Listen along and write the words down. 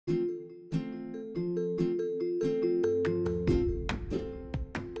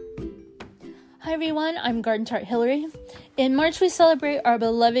Hi everyone, I'm Garden Tart Hillary. In March we celebrate our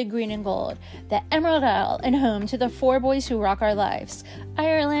beloved green and gold, the Emerald Isle, and home to the four boys who rock our lives,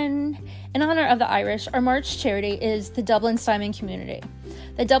 Ireland. In honor of the Irish, our March charity is the Dublin Simon Community.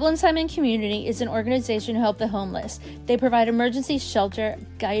 The Dublin Simon Community is an organization to help the homeless. They provide emergency shelter,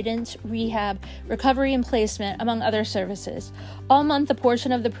 guidance, rehab, recovery, and placement, among other services. All month, a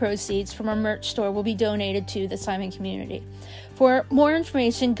portion of the proceeds from our merch store will be donated to the Simon Community. For more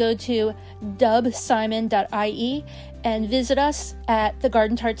information, go to dubsimon.ie and visit us at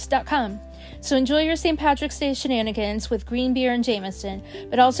thegardentarts.com. So enjoy your St. Patrick's Day shenanigans with green beer and Jameson,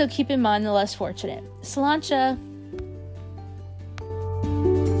 but also keep in mind the less fortunate. Sláinte!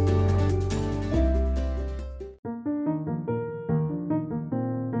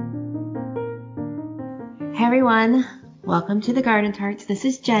 Hey everyone, welcome to the Garden Tarts. This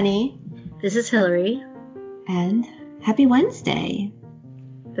is Jenny. This is Hillary. And happy Wednesday.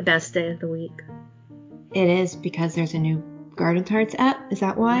 The best day of the week. It is because there's a new Garden Tarts app. Is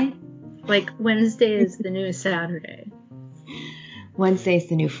that why? Like Wednesday is the new Saturday. Wednesday's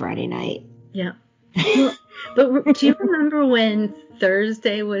the new Friday night. Yeah. But do you remember when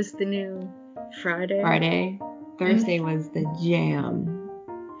Thursday was the new Friday? Thursday was the jam.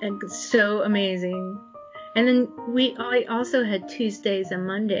 And so amazing. And then I also had Tuesdays and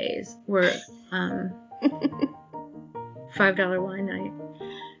Mondays were $5 wine night.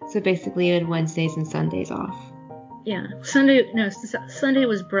 So basically you had Wednesdays and Sundays off. Yeah. Sunday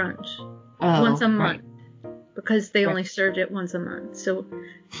was brunch. Once a month. Right. Because they only served it once a month. So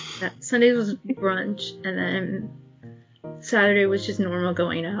Sunday was brunch, and then Saturday was just normal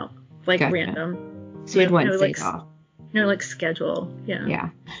going out. Like gotcha. Random. So you had Wednesdays off. No, like schedule. Yeah. Yeah.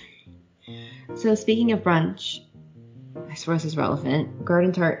 So speaking of brunch, I suppose it's relevant.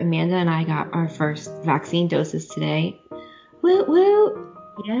 Garden Tart, Amanda and I got our first vaccine doses today. Woot woot!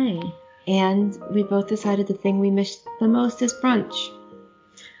 Yay. And we both decided the thing we missed the most is brunch.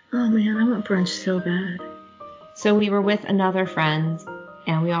 Oh man, I want brunch so bad. So we were with another friend,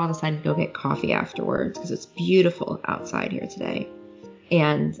 and we all decided to go get coffee afterwards because it's beautiful outside here today.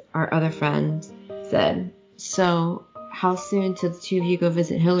 And our other friend said, so how soon till the two of you go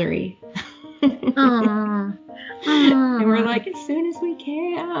visit Hillary? Aww. And we're like, as soon as we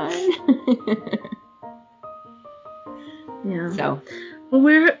can. Yeah. So.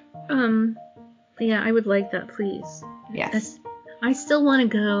 Well, I would like that, please. Yes. I still want to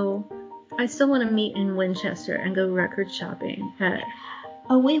go. I still want to meet in Winchester and go record shopping at.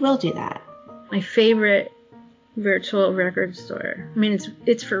 Oh, we will do that. My favorite virtual record store. I mean,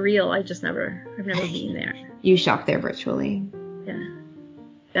 it's for real. I've never been there. You shop there virtually. Yeah.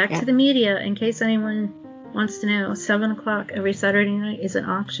 Back to the media, in case anyone wants to know. 7 o'clock every Saturday night is an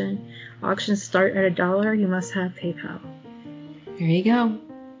auction. Auctions start at $1. You must have PayPal. There you go.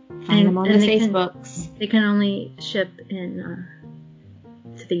 Find them on the Facebooks. They can only ship in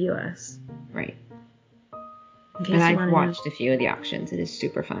to the U.S. Right. And I've watched a few of the auctions. It is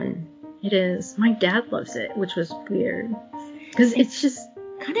super fun. It is. My dad loves it, which was weird. Because it's just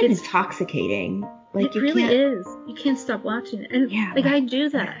kind of intoxicating. Like, it really is. You can't stop watching it. And I do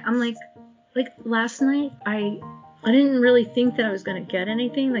that. I'm like last night, I didn't really think that I was going to get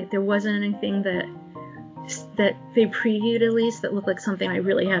anything. Like, there wasn't anything that they previewed, at least, that looked like something I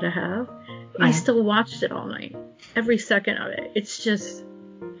really had to have. Yeah. I still watched it all night. Every second of it. It's just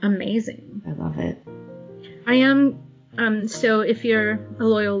amazing. I love it. I am. So if you're a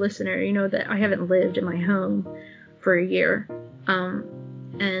loyal listener, you know that I haven't lived in my home for a year.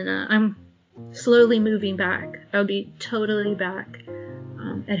 And I'm slowly moving back. I'll be totally back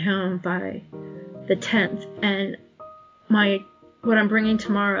at home by the 10th. And what I'm bringing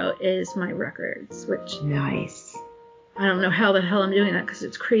tomorrow is my records, which nice. I don't know how the hell I'm doing that because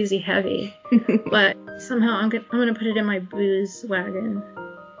it's crazy heavy. But somehow I'm gonna put it in my booze wagon.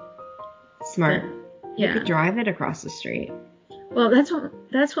 Smart. You could drive it across the street. Well, that's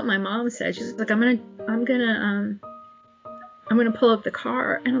what my mom said. She's like, I'm gonna pull up the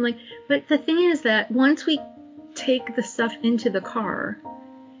car, and I'm like, but the thing is that once we take the stuff into the car,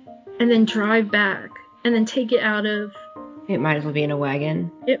 and then drive back, and then take it out of. It might as well be in a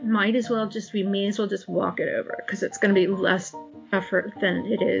wagon. We may as well just walk it over because it's going to be less effort than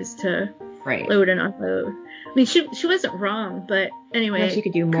it is to load and unload. I mean, she wasn't wrong, but anyway. Plus you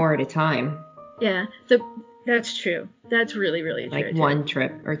could do more at a time. Yeah, that's true. That's really, really true. Like one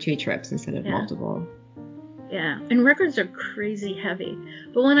trip or two trips instead of multiple. Yeah, and records are crazy heavy.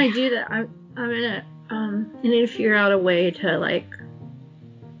 But when I do that, I'm gonna I need to figure out a way to like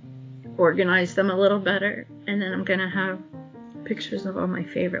organize them a little better, and then I'm gonna have pictures of all my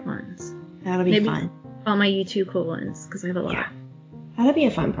favorite ones. That'll be fun. All my YouTube cool ones, because I have a lot. Yeah. That'll be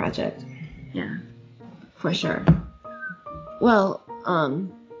a fun project. Yeah. For sure. Well,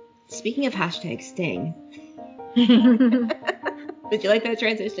 speaking of hashtag Sting, did you like that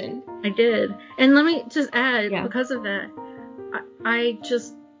transition? I did. And let me just add, Yeah. because of that, I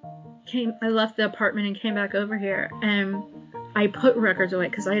left the apartment and came back over here, and I put records away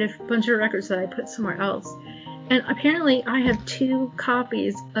because I had a bunch of records that I put somewhere else. And apparently I have 2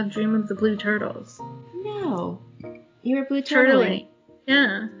 copies of Dream of the Blue Turtles. No. You were blue Turtling.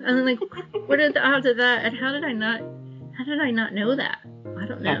 Yeah. And then, like, what are the odds of that? And how did I not know that? I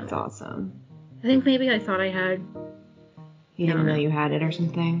don't know. That's awesome. I think maybe I thought I had. You didn't know you had it or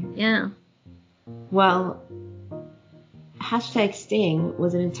something? Yeah. Well, hashtag Sting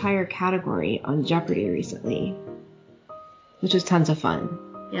was an entire category on Jeopardy recently, which was tons of fun.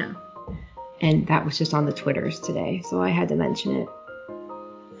 Yeah. And that was just on the Twitters today, so I had to mention it.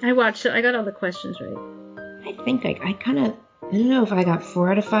 I watched it. I got all the questions right. I think I don't know if I got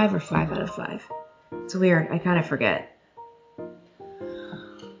 4 out of 5 or 5 out of 5. It's weird. I kind of forget.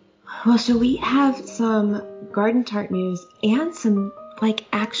 Well, so we have some Garden Tart news and some, like,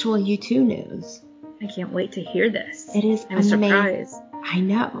 actual U2 news. I can't wait to hear this. It is I'm amazing. surprised. I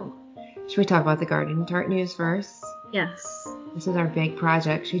know. Should we talk about the Garden Tart news first? Yes. This is our big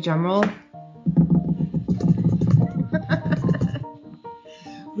project. Should we drum roll?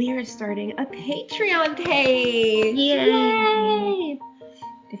 We are starting a Patreon page. Yay!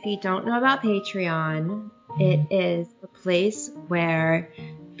 If you don't know about Patreon, it is a place where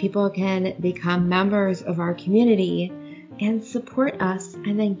people can become members of our community and support us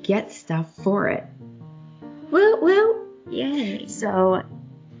and then get stuff for it. Woo woo! Yay! So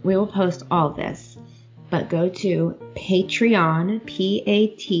we will post all of this, but go to Patreon,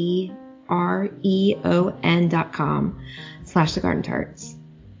 patreon.com/thegardentarts.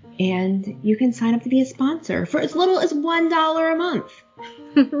 And you can sign up to be a sponsor for as little as $1 a month.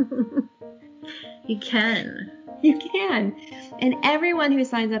 You can. You can. And everyone who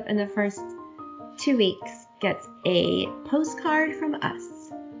signs up in the first 2 weeks gets a postcard from us.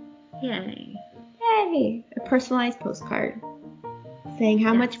 Yay. Yay! A personalized postcard saying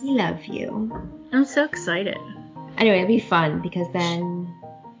how much we love you. I'm so excited. Anyway, it'll be fun because then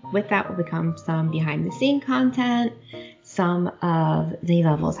with that will become some behind the scene content. Some of the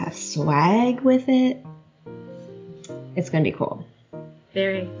levels have swag with it. It's going to be cool.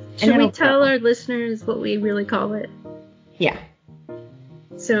 Very. Should we tell our listeners what we really call it? Yeah.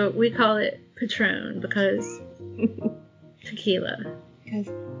 So we call it Patron because tequila. Because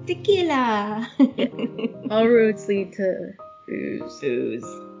tequila. All roads lead to booze. Booze.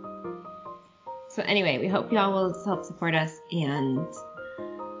 So anyway, we hope y'all will help support us and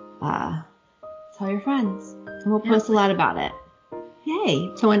tell your friends. And we'll post a lot about it.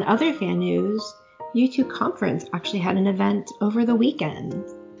 Yay. So in other fan news, U2 Conference actually had an event over the weekend.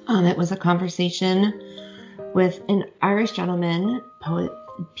 It was a conversation with an Irish gentleman, poet,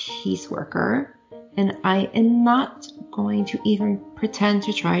 and peace worker, and I am not going to even pretend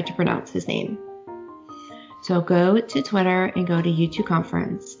to try to pronounce his name. So go to Twitter and go to U2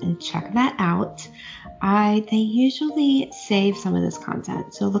 Conference and check that out. They usually save some of this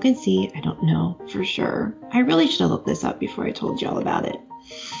content, so look and see. I don't know for sure. I really should have looked this up before I told you all about it.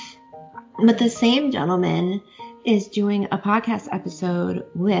 But the same gentleman is doing a podcast episode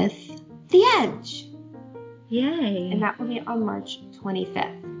with The Edge. Yay. And that will be on March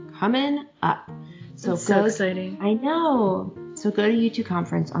 25th. Coming up. So exciting. I know. So go to U2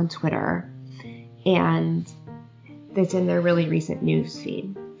 Conference on Twitter, and it's in their really recent news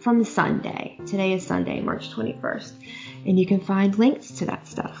feed from Sunday. Today is Sunday, March 21st. And you can find links to that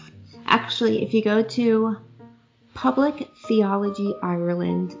stuff. Actually, if you go to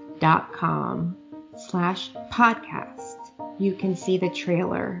publictheologyireland.com/podcast, you can see the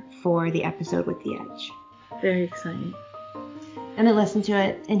trailer for the episode with The Edge. Very exciting. And I listened to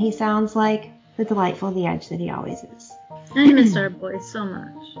it, and he sounds like the delightful The Edge that he always is. I miss our boy so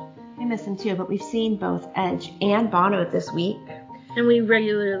much. I miss him too, but we've seen both Edge and Bono this week. And we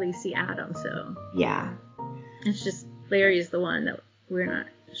regularly see Adam, so. Yeah. It's just Larry is the one that we're not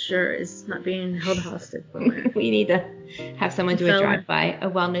sure is not being held hostage for. We need to have someone do a drive-by, a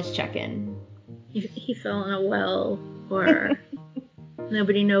wellness check-in. He fell in a well, or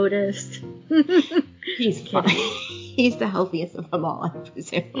nobody noticed. He's fine. He's the healthiest of them all, I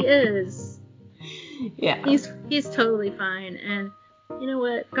presume. He is. Yeah. He's totally fine, and you know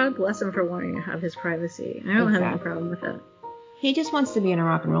what? God bless him for wanting to have his privacy. I don't have any problem with that. He just wants to be in a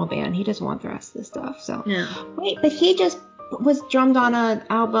rock and roll band. He doesn't want the rest of this stuff. So yeah. Wait, but he just was drummed on an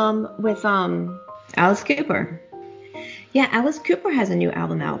album with Alice Cooper. Yeah, Alice Cooper has a new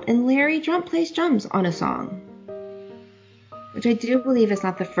album out, and Larry plays drums on a song. which I do believe is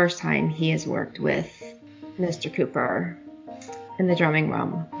not the first time he has worked with Mr. Cooper in the drumming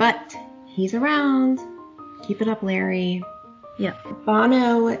room. But he's around. Keep it up, Larry. Yeah.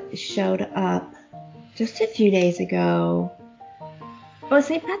 Bono showed up just a few days ago. Oh,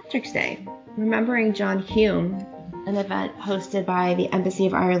 St. Patrick's Day. Remembering John Hume, an event hosted by the Embassy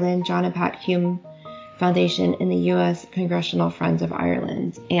of Ireland, John and Pat Hume Foundation, and the U.S. Congressional Friends of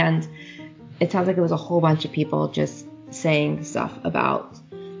Ireland. And it sounds like it was a whole bunch of people just saying stuff about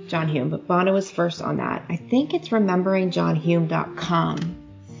John Hume. But Bono was first on that. I think it's rememberingjohnhume.com.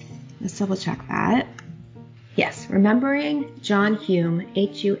 Let's double check that. Yes,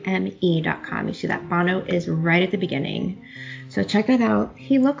 rememberingjohnhume.com. You see that Bono is right at the beginning. So check that out.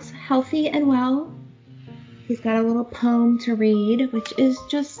 He looks healthy and well. He's got a little poem to read, which is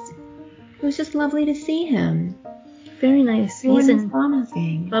it was just lovely to see him. Very nice. He's in Bono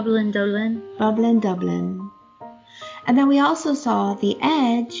thing. Dublin. Dublin. And then we also saw The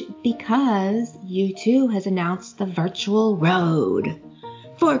Edge because U2 has announced the virtual road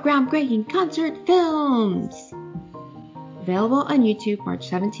for groundbreaking concert films. Available on YouTube March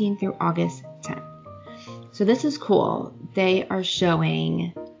 17th through August 10th. So this is cool. They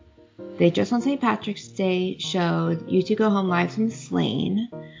just on St. Patrick's Day showed U2 Go Home live from Slane.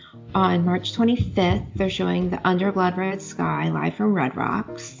 On March 25th, they're showing the Under Blood Red Sky live from Red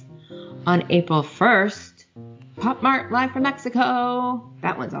Rocks. On April 1st, Pop Mart live from Mexico.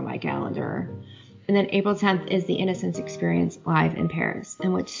 That one's on my calendar. And then April 10th is the Innocence Experience live in Paris.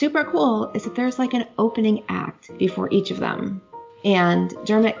 And what's super cool is that there's like an opening act before each of them. And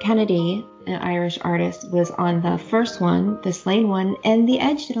Dermot Kennedy, an Irish artist, was on the first one, the Slane one, and The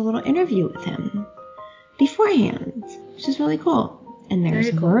Edge did a little interview with him beforehand, which is really cool. And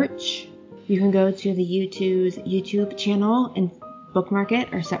there's merch. You can go to the U2's YouTube channel and bookmark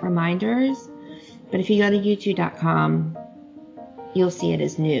it or set reminders. But if you go to youtube.com, you'll see it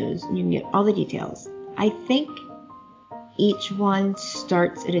as news. You can get all the details. I think each one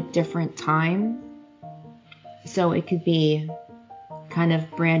starts at a different time. So it could be kind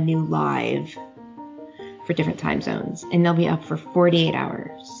of brand new live for different time zones. And they'll be up for 48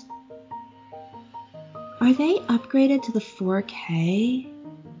 hours. Are they upgraded to the 4K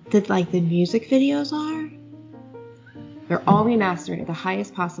that like the music videos are? They're all remastered at the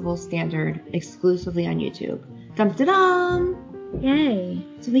highest possible standard exclusively on YouTube. Dum-da-dum! Yay.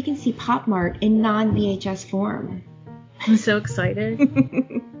 So we can see Pop Mart in non-VHS form. I'm so excited.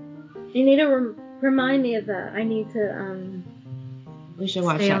 You need to remind me of that. I need to we should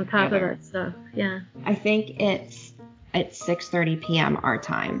watch stay that on top together. of that stuff. Yeah. I think it's at 6:30 p.m. our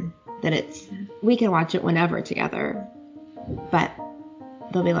time. We can watch it whenever together. But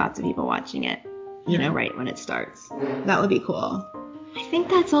there'll be lots of people watching it, right when it starts. That would be cool. I think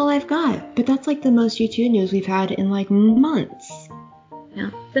that's all I've got. But that's like the most U2 news we've had in like months.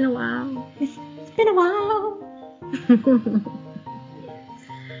 Yeah, it's been a while. It's been a while.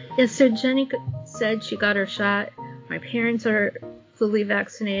 Yeah, so Jenny said she got her shot. My parents are fully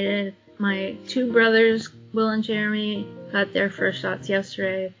vaccinated. My two brothers, Will and Jeremy, got their first shots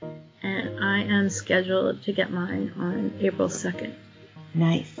yesterday. And I am scheduled to get mine on April 2nd.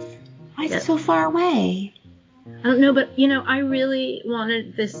 Nice. Why is it so far away? I don't know, but, I really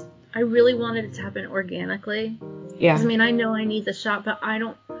wanted it to happen organically. Yeah. I mean, I know I need the shot, but I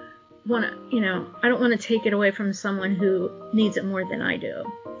don't want to take it away from someone who needs it more than I do.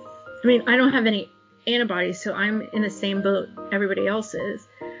 I mean, I don't have any antibodies, so I'm in the same boat everybody else is.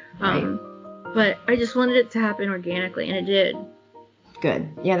 Right. But I just wanted it to happen organically, and it did. Good.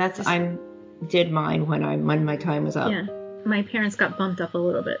 Yeah, I did mine when my time was up. Yeah. My parents got bumped up a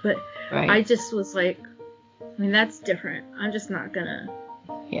little bit, but right. I just was like, that's different. I'm just not gonna.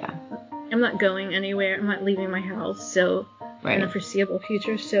 Yeah. I'm not going anywhere. I'm not leaving my house, so right. in the foreseeable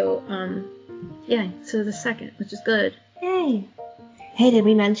future. So, so the 2nd, which is good. Yay. Hey, did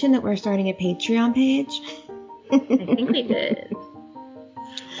we mention that we're starting a Patreon page? I think we did.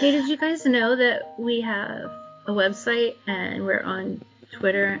 Hey, did you guys know that we have a website and we're on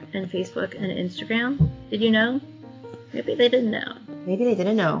Twitter and Facebook and Instagram? Did you know? Maybe they didn't know. Maybe they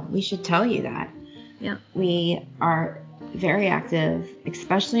didn't know. We should tell you that. Yeah. We are very active,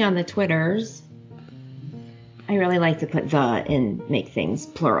 especially on the Twitters. I really like to put the and make things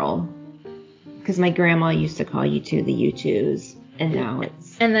plural. Because my grandma used to call U2 the U2s, and now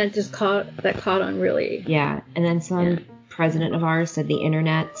it's... And that just caught on really. Yeah, and then some president of ours said the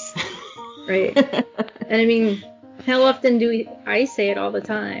internets. Right. And I mean, how often do I say it all the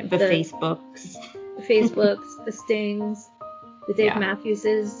time? The Facebooks. The Facebooks, the Stings, the Dave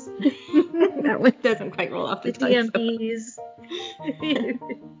Matthewses. That one doesn't quite roll off the tongue. DMPs.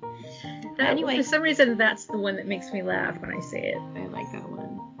 Anyway, for some reason, that's the one that makes me laugh when I say it. I like that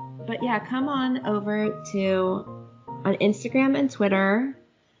one. But yeah, come on over on Instagram and Twitter.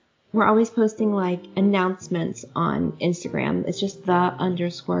 We're always posting like announcements on Instagram. It's just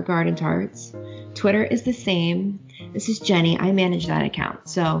 _Garden Tarts. Twitter is the same. This is Jenny. I manage that account.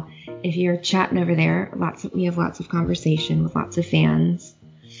 So if you're chatting over there, we have lots of conversation with lots of fans.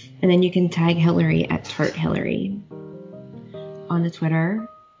 And then you can tag Hillary at Tart Hillary on the Twitter.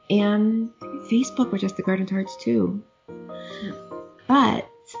 And Facebook, we're just the Garden Tarts too. But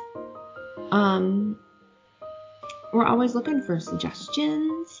we're always looking for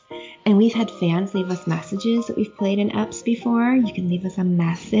suggestions. And we've had fans leave us messages that we've played in EPs before. You can leave us a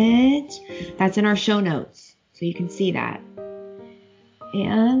message. That's in our show notes. So you can see that.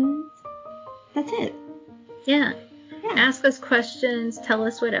 And that's it. Yeah. Ask us questions. Tell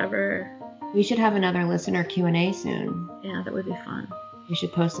us whatever. We should have another listener Q&A soon. Yeah, that would be fun. We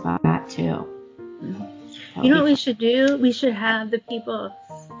should post about that too. You know what we should do? We should have the people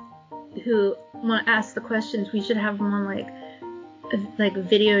who want to ask the questions. We should have them on like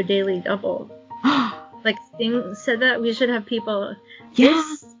video daily double. Like Sting said that we should have people.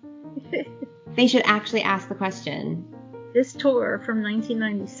 Yes. They should actually ask the question. This tour from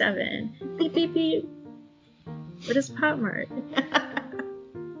 1997. Beep beep beep. What is Pop Mart?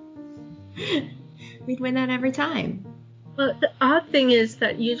 We'd win that every time. Well, the odd thing is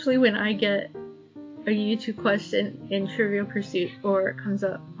that usually when I get a YouTube question in Trivial Pursuit or it comes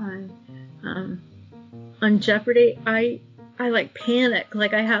up on Jeopardy, I like panic.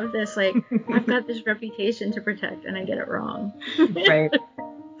 Like I have this I've got this reputation to protect and I get it wrong. Right.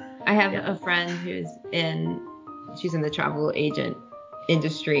 I have a friend she's in the travel agent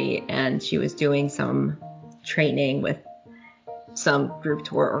industry and she was doing some training with some group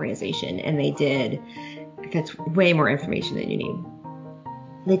tour organization and that's way more information than you need.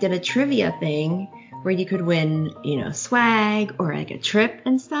 They did a trivia thing where you could win, swag or like a trip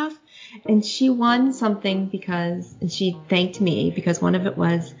and stuff. And she won something and she thanked me because one of it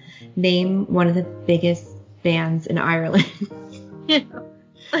was name one of the biggest bands in Ireland. Yeah.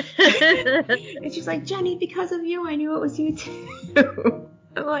 And she's like, Jenny, because of you, I knew it was you too.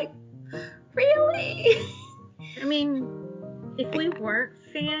 I'm like, really? I mean, if we weren't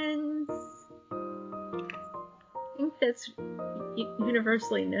fans, I think that's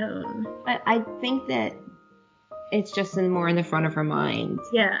universally known. I think that it's just more in the front of her mind.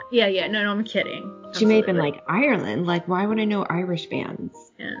 Yeah. No, I'm kidding. Absolutely. She may have been like, Ireland? Like, why would I know Irish bands?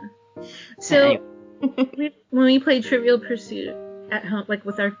 Yeah. So, when we played Trivial Pursuit at home, like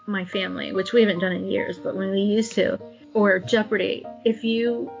with my family, which we haven't done in years, but when we used to, or Jeopardy, if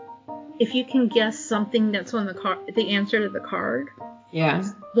you can guess something that's on the answer to the card, yeah,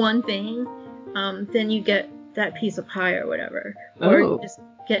 one thing, then you get that piece of pie or whatever, or you just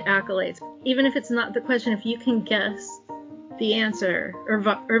get accolades. Even if it's not the question, if you can guess the answer, or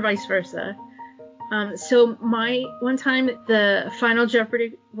vice versa. So one time the final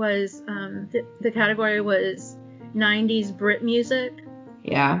Jeopardy was the category was 90s Brit music.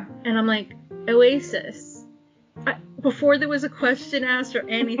 Yeah. And I'm like, Oasis. Before there was a question asked or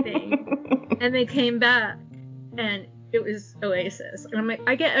anything, and they came back, and it was Oasis. And I'm like,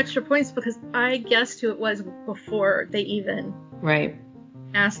 I get extra points because I guessed who it was before they even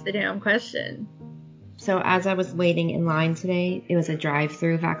asked the damn question. So as I was waiting in line today, it was a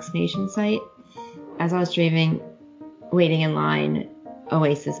drive-through vaccination site. As I was waiting in line,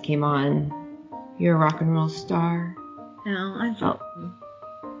 Oasis came on. You're a rock and roll star. No, I felt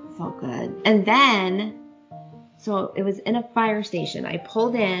good. And then, so it was in a fire station. I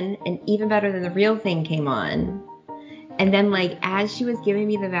pulled in, and Even Better Than the Real Thing came on. And then, as she was giving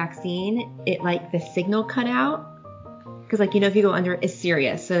me the vaccine, the signal cut out. Because, if you go under, it's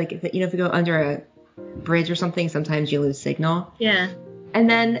serious. So, if you go under a bridge or something, sometimes you lose signal. Yeah. And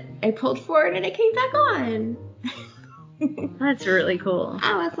then I pulled forward, and it came back on. That's really cool.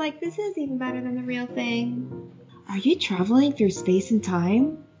 I was like, this is even better than the real thing. Are you traveling through space and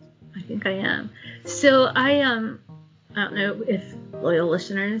time? I think I am. So I don't know if loyal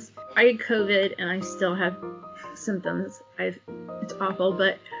listeners, I had COVID and I still have symptoms. It's awful,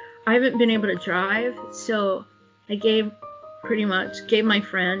 but I haven't been able to drive. So I gave my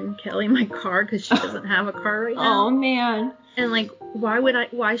friend Kelly my car because she doesn't have a car right now. Oh man. And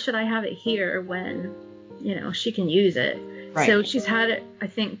why should I have it here when, she can use it? Right. So she's had it, I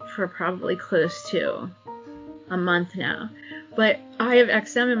think, for probably close to a month now. But I have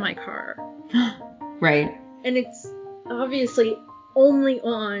XM in my car. Right. And it's obviously only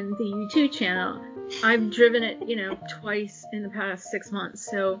on the YouTube channel. I've driven it, twice in the past 6 months.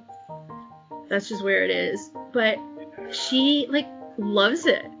 So that's just where it is. But she like loves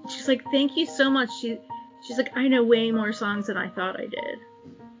it. She's like, thank you so much. She's like, I know way more songs than I thought I did.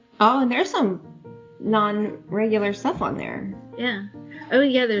 Oh, and there's some non-regular stuff on there. Yeah. Oh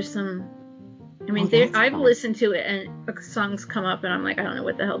yeah, there's some. I mean, I've listened to it and songs come up and I'm like, I don't know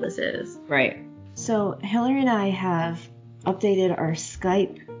what the hell this is. Right. So Hillary and I have updated our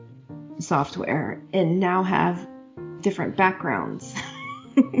Skype software and now have different backgrounds.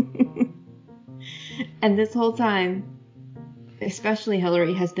 And this whole time, especially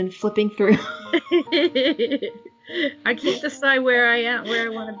Hillary, has been flipping through. I can't decide where I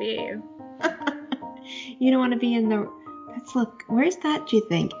want to be. You don't want to be in the... Let's look. Where's that, do you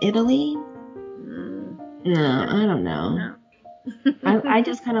think? Italy? No, I don't know. No. I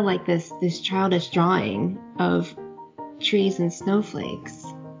just kind of like this childish drawing of trees and snowflakes.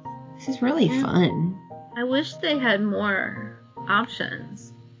 This is really fun. I wish they had more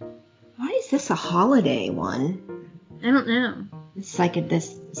options. Why is this a holiday one? I don't know. This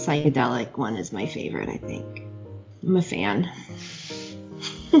psychedelic one is my favorite, I think. I'm a fan.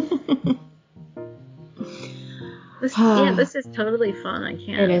 This is totally fun. I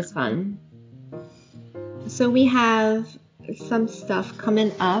can't. It is fun. So we have some stuff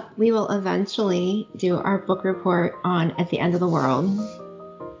coming up. We will eventually do our book report on At the End of the World.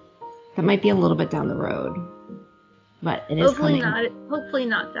 That might be a little bit down the road, but it is coming. Hopefully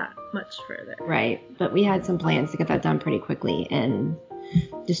not that much further. Right, but we had some plans to get that done pretty quickly, and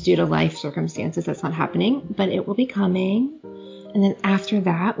just due to life circumstances, that's not happening. But it will be coming, and then after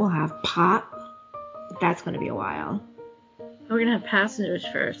that, we'll have Pop. That's going to be a while. We're going to have Passengers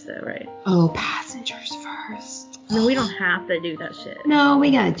first, though, right? Oh, Passengers first. No, we don't have to do that shit. No,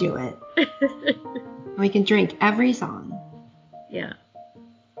 we got to do it. We can drink every song. Yeah.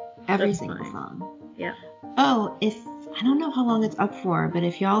 Every single song. Yeah. Oh, I don't know how long it's up for, but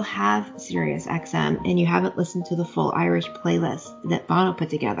if y'all have Sirius XM and you haven't listened to the full Irish playlist that Bono put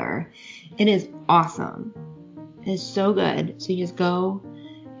together, it is awesome. It is so good. So you just go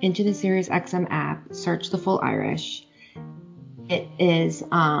into the Sirius XM app, search the full Irish. It is, it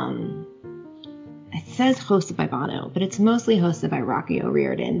says hosted by Bono, but it's mostly hosted by Rocky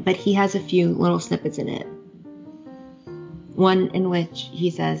O'Riordan, but he has a few little snippets in it. One in which he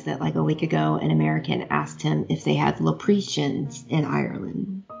says that like a week ago, an American asked him if they had Leprechauns in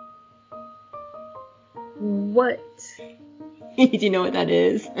Ireland. What? Do you know what that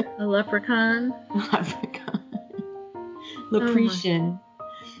is? A leprechaun? Leprechaun. Leprechaun.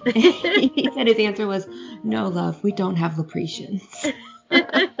 He said his answer was, no, love, we don't have Leprechauns.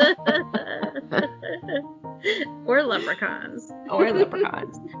 Or leprechauns. Or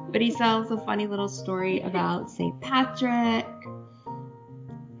leprechauns. But he tells a funny little story about St. Patrick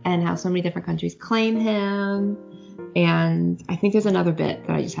and how so many different countries claim him. And I think there's another bit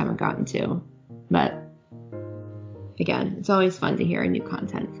that I just haven't gotten to. But again, it's always fun to hear new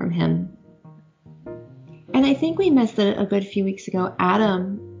content from him. And I think we missed it a good few weeks ago.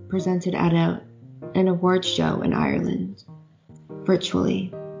 Adam presented at an awards show in Ireland,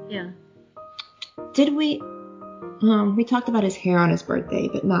 virtually. Yeah. Did we? We talked about his hair on his birthday,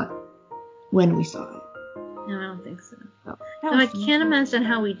 but not when we saw it. No, I don't think so. Oh, no, I can't imagine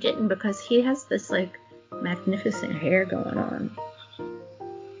how we didn't, because he has this like magnificent hair going on.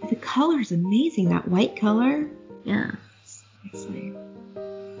 The color is amazing. That white color. Yeah. It's like,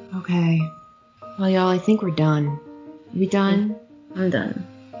 okay. Well, y'all, I think we're done. We done? I'm done.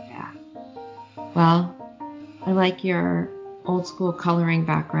 Yeah. Well, I like your old school coloring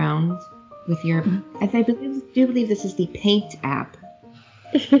background with your... I do believe this is the Paint app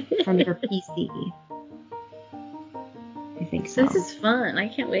from your PC. I think so. This is fun. I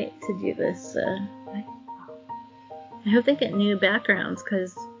can't wait to do this. I hope they get new backgrounds,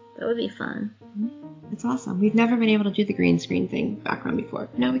 because that would be fun. It's awesome. We've never been able to do the green screen thing background before.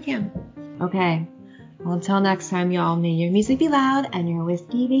 Now we can. Okay. Well, until next time, y'all, may your music be loud and your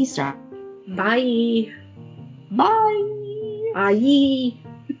whiskey be strong. Bye. Bye. Bye.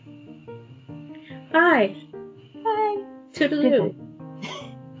 Bye. Bye. Toodaloo.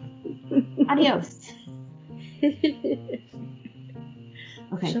 Adios.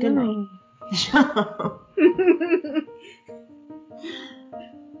 Okay, good night.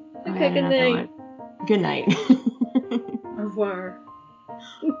 Okay, good night. Good night. Au revoir.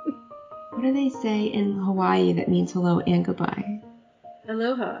 What do they say in Hawaii that means hello and goodbye?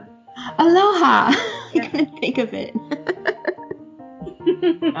 Aloha. Aloha! Yeah. I couldn't think of it.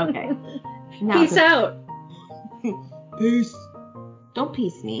 Okay. Now Peace out. Peace. Don't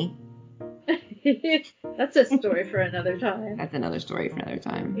peace me. That's a story for another time. That's another story for another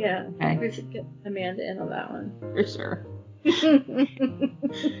time. Yeah. Okay. We should get Amanda in on that one. For sure.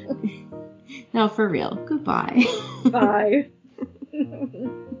 No, for real. Goodbye. Bye.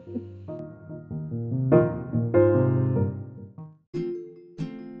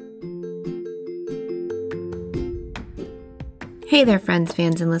 Hey there, friends,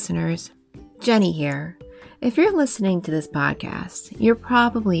 fans, and listeners. Jenny here. If you're listening to this podcast, you're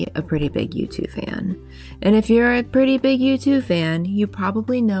probably a pretty big U2 fan. And if you're a pretty big U2 fan, you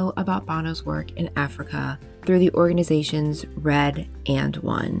probably know about Bono's work in Africa through the organizations Red and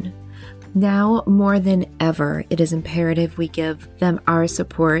One. Now, more than ever, it is imperative we give them our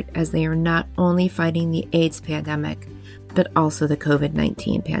support as they are not only fighting the AIDS pandemic, but also the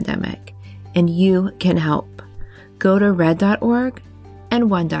COVID-19 pandemic. And you can help. Go to red.org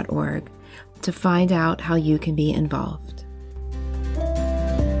and one.org to find out how you can be involved.